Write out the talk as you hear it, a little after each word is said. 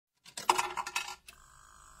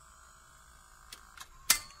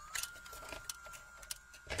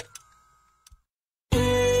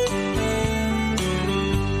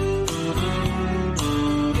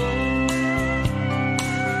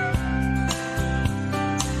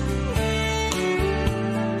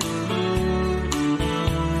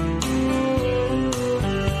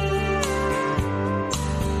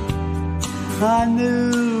I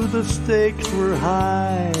knew the stakes were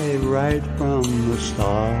high right from the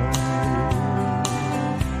start.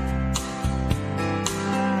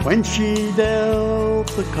 When she dealt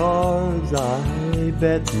the cards, I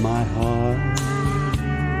bet my heart.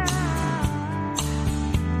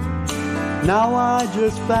 Now I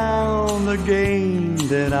just found a game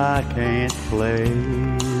that I can't play.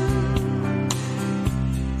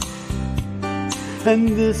 And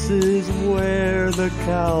this is where the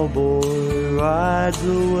cowboy rides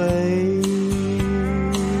away.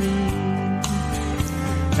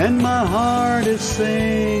 And my heart is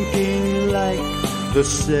sinking like the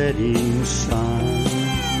setting sun,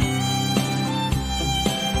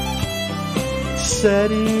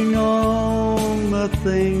 setting on the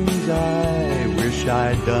things I wish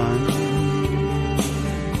I'd done.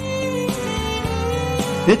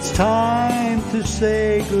 It's time to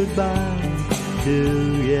say goodbye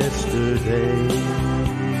to yesterday.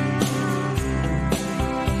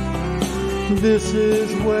 This is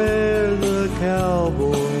where the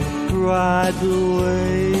cowboy rides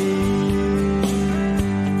away.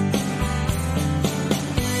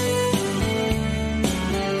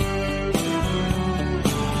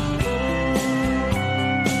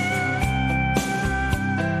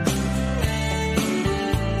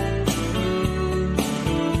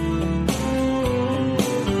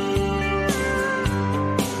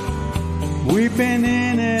 We've been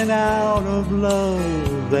in and out of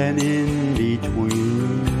love and in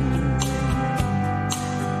between,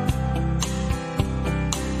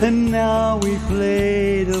 and now we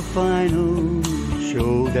play the final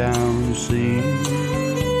showdown scene.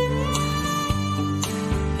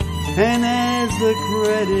 And as the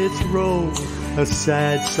credits roll, a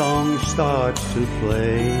sad song starts to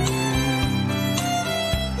play.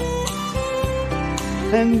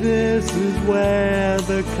 And this is where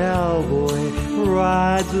the cowboy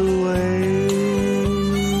rides away.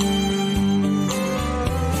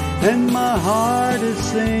 And my heart is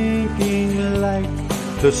sinking like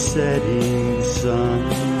the setting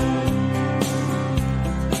sun,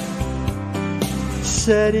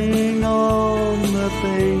 setting on the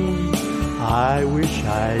things I wish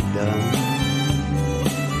I'd done.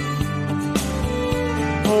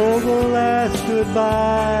 Oh, the last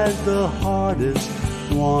goodbye's the hardest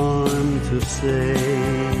one to say.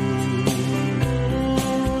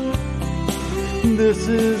 This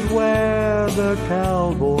is where the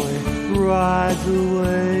cowboy rides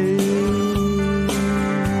away.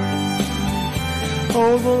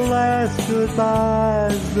 Oh, the last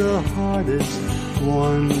goodbye's the hardest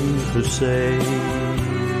one to say.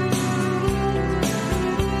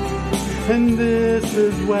 And this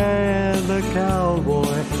is where the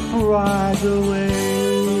cowboy rides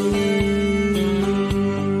away.